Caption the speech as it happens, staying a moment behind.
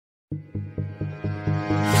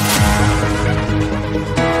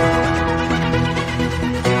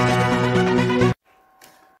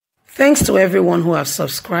Thanks to everyone who have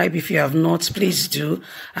subscribed. If you have not, please do.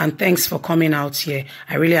 And thanks for coming out here.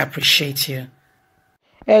 I really appreciate you.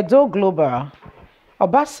 Edo Global.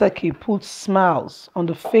 Obaseki puts smiles on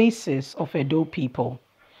the faces of Edo people.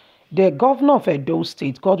 The governor of Edo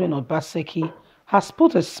State, Godwin Obaseki, has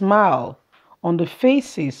put a smile on the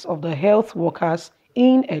faces of the health workers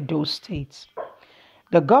in Edo State.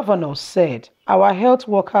 The governor said, "Our health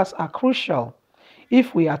workers are crucial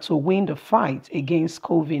if we are to win the fight against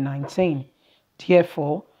COVID-19.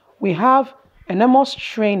 Therefore, we have enormous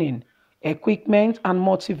training, equipment, and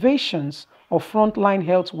motivations of frontline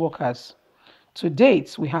health workers. To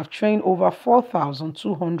date, we have trained over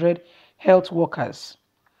 4,200 health workers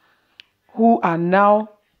who are now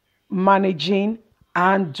managing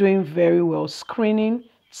and doing very well, screening,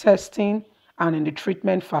 testing, and in the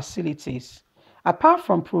treatment facilities. Apart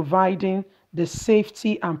from providing the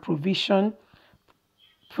safety and provision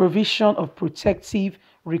of protective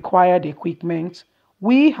required equipment,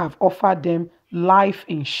 we have offered them life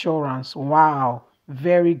insurance." Wow,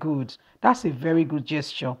 very good. That's a very good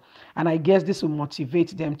gesture. And I guess this will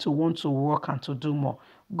motivate them to want to work and to do more.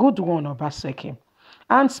 Good one, Obaseki.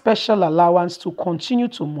 And special allowance to continue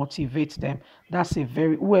to motivate them. That's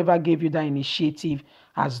whoever gave you that initiative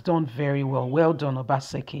has done very well. Well done,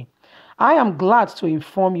 Obaseki. I am glad to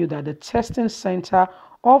inform you that the testing center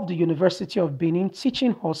of the University of Benin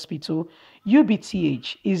Teaching Hospital,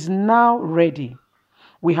 UBTH, is now ready.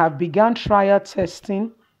 We have begun trial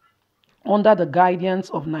testing under the guidance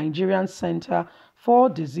of Nigerian Center for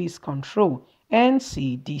Disease Control,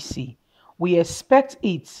 NCDC. We expect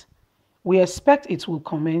it will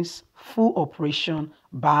commence full operation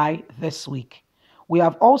by this week. We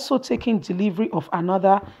have also taken delivery of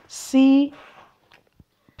another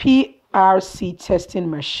PRC testing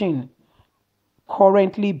machine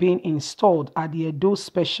currently being installed at the Edo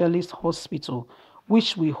Specialist Hospital,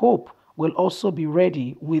 which we hope will also be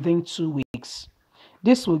ready within 2 weeks.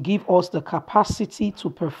 This will give us the capacity to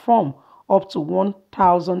perform up to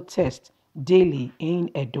 1,000 tests daily in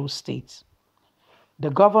Edo State. The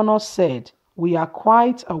governor said, "We are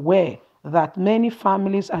quite aware that many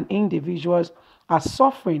families and individuals are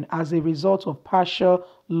suffering as a result of partial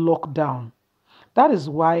lockdown. That is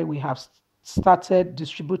why we have started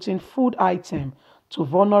distributing food items to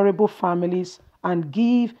vulnerable families and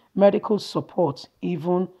give medical support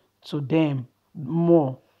even to them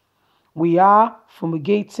more. We are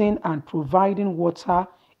fumigating and providing water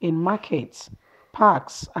in markets,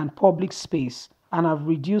 parks, and public space, and have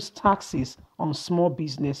reduced taxes on small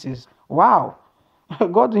businesses." Wow.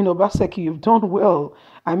 Godwin Obaseki, you've done well.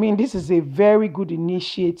 I mean, this is a very good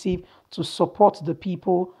initiative to support the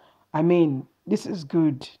people. I mean, this is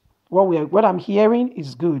good. What I'm hearing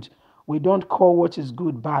is good. We don't call what is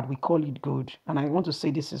good bad. We call it good. And I want to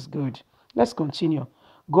say this is good. Let's continue.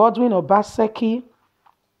 Godwin Obaseki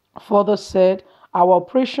further said, "Our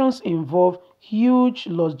operations involve huge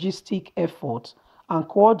logistic effort and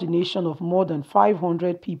coordination of more than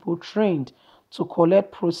 500 people trained to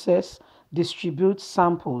collect, process, distribute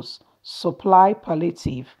samples, supply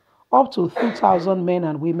palliative. Up to 2,000 men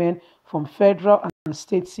and women from federal and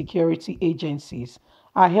state security agencies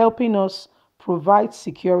are helping us provide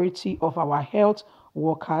security of our health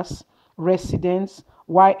workers, residents,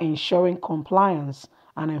 while ensuring compliance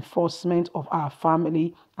and enforcement of our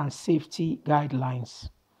family and safety guidelines.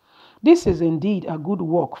 This is indeed a good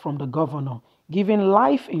work from the governor, giving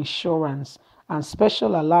life insurance and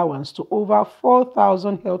special allowance to over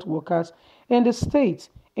 4,000 health workers in the state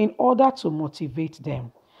in order to motivate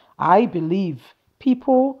them. I believe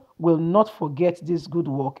people will not forget this good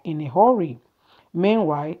work in a hurry."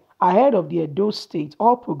 Meanwhile, ahead of the Edo State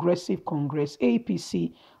All Progressive Congress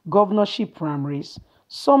APC governorship primaries,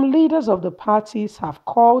 some leaders of the parties have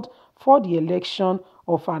called for the election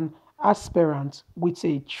of an aspirant with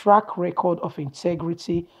a track record of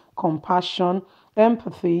integrity, compassion,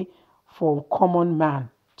 empathy for common man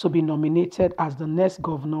to be nominated as the next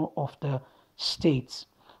governor of the state.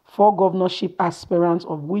 4 governorship aspirants,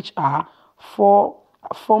 of which are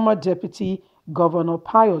former Deputy Governor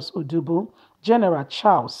Pius Odubu, General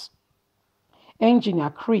Charles, Engineer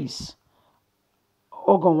Chris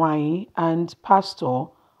Ogonwai, and Pastor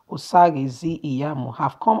Osagezi Iyamu,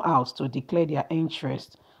 have come out to declare their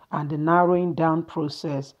interest, and the narrowing down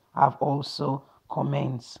process have also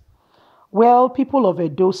commenced. Well, people of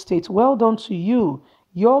Edo State, well done to you.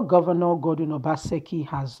 Your Governor Godwin Obaseki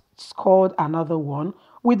has scored another one.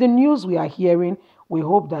 With the news we are hearing, we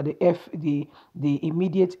hope that the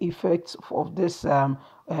immediate effects of this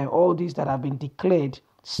all these that have been declared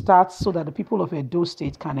start so that the people of Edo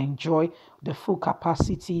State can enjoy the full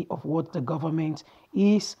capacity of what the government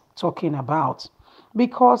is talking about.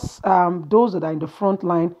 Because those that are in the front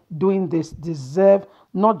line doing this deserve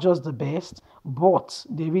not just the best, but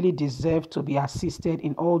they really deserve to be assisted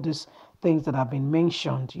in all these things that have been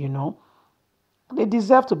mentioned, They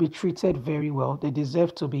deserve to be treated very well. They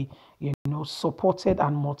deserve to be, supported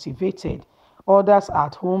and motivated. Others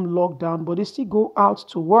at home locked down, but they still go out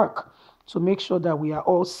to work to make sure that we are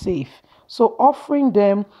all safe. So offering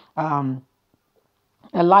them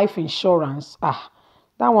a life insurance,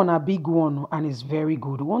 that one a big one and is very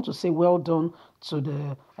good. We want to say well done to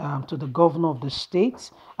the governor of the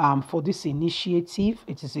state for this initiative.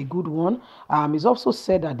 It is a good one. It's also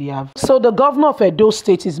said that they have. So the governor of Edo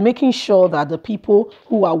State is making sure that the people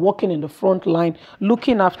who are working in the front line,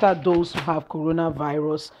 looking after those who have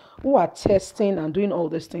coronavirus, who are testing and doing all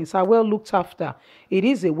these things, are well looked after. It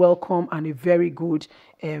is a welcome and a very good,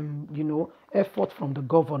 effort from the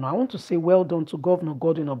governor. I want to say well done to Governor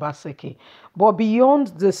Godwin Obaseki. But beyond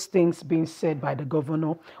these things being said by the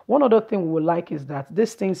governor, one other thing we would like is that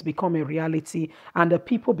these things become a reality and the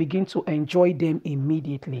people begin to enjoy them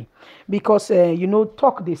immediately. Because,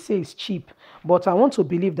 talk they say is cheap. But I want to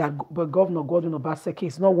believe that Governor Godwin Obaseki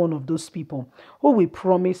is not one of those people who will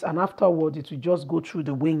promise and afterwards it will just go through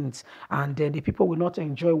the winds and the people will not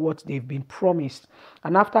enjoy what they've been promised.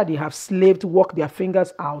 And after they have slaved, worked their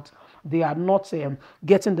fingers out, they are not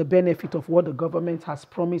getting the benefit of what the government has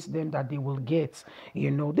promised them that they will get.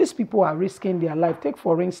 These people are risking their life. Take,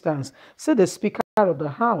 for instance, say the Speaker of the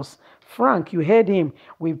House, Frank, you heard him.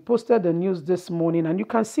 We posted the news this morning and you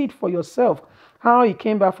can see it for yourself. How he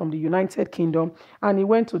came back from the United Kingdom and he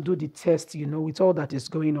went to do the test, with all that is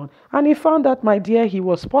going on. And he found that, my dear, he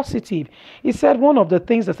was positive. He said one of the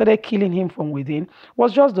things that started killing him from within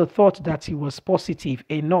was just the thought that he was positive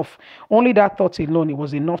enough. Only that thought alone, it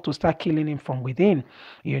was enough to start killing him from within.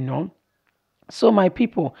 So my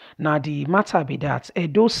people, now the matter be that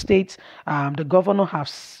Edo State, the governor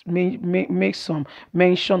has made some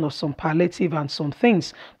mention of some palliative and some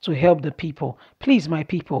things to help the people. Please, my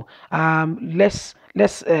people, let's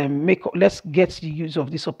get the use of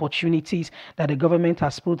these opportunities that the government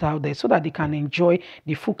has put out there so that they can enjoy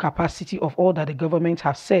the full capacity of all that the government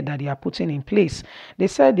has said that they are putting in place. They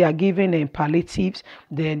said they are giving palliatives.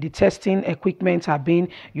 Then the testing equipment are being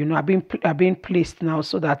placed now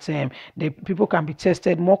so that the people can be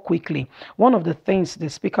tested more quickly. One of the things the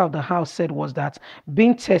Speaker of the House said was that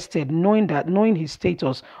being tested, knowing his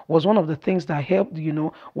status, was one of the things that helped.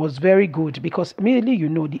 Was very good because immediately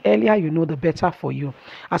the earlier the better for you.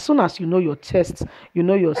 As soon as you know your tests,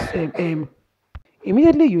 your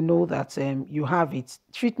immediately that you have it.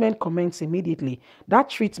 Treatment commences immediately. That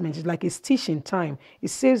treatment is like a stitch in time. It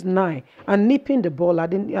saves 9 and nipping the ball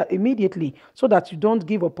immediately so that you don't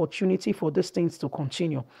give opportunity for these things to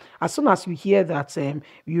continue. As soon as you hear that,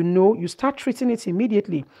 you start treating it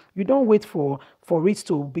immediately. You don't wait for it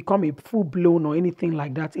to become a full-blown or anything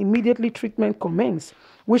like that. Immediately treatment commences,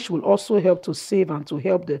 which will also help to save and to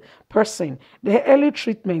help the person. The early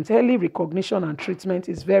treatment, early recognition and treatment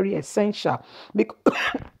is very essential because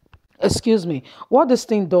excuse me. What this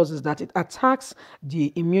thing does is that it attacks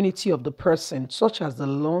the immunity of the person, such as the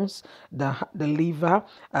lungs, the liver,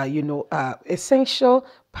 essential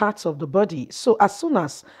parts of the body. So as soon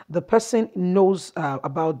as the person knows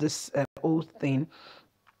about this whole thing,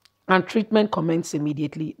 and treatment commences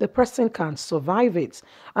immediately, the person can survive it.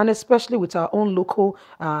 And especially with our own local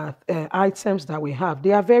items that we have,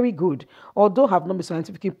 they are very good, although have not been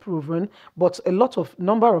scientifically proven. But a lot of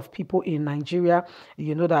number of people in Nigeria,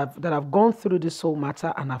 that have gone through this whole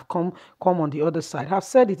matter and have come on the other side, have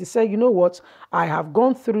said it. He said, you know what, I have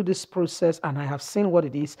gone through this process and I have seen what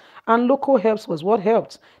it is. And local helps was what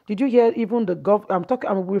helped. Did you hear even the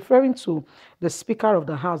I'm referring to the Speaker of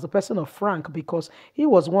the House, the person of Frank, because he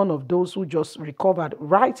was one of those who just recovered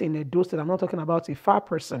right in Edo State. I'm not talking about a far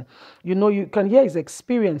person. You can hear his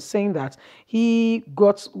experience saying that he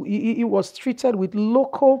was treated with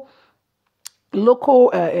local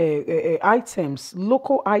items.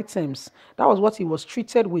 That was what he was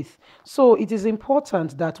treated with. So it is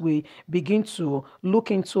important that we begin to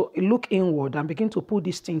look inward and begin to put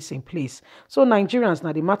these things in place. So Nigerians,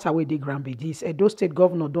 now the matter where they be this Edo State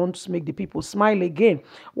governor don't make the people smile again.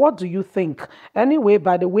 What do you think? Anyway,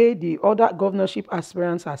 by the way, the other governorship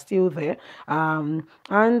aspirants are still there, and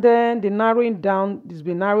then the narrowing down has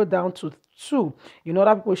been narrowed down to 2.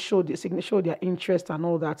 Other people show their interest and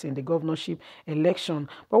all that in the governorship election.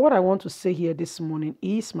 But what I want to say here this morning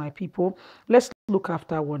is, my people, let's look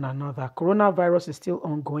after one another. Coronavirus is still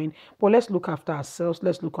ongoing, but let's look after ourselves.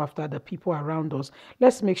 Let's look after the people around us.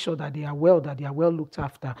 Let's make sure that they are well, looked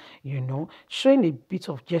after. Showing a bit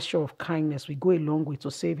of gesture of kindness we go a long way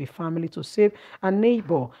to save a family, to save a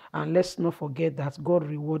neighbor. And let's not forget that God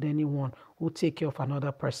reward anyone who take care of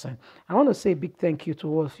another person. I want to say a big thank you to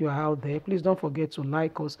all of you out there. Please don't forget to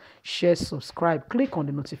like us, share, subscribe, click on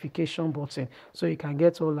the notification button so you can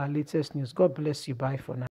get all our latest news. God bless you. Bye for now.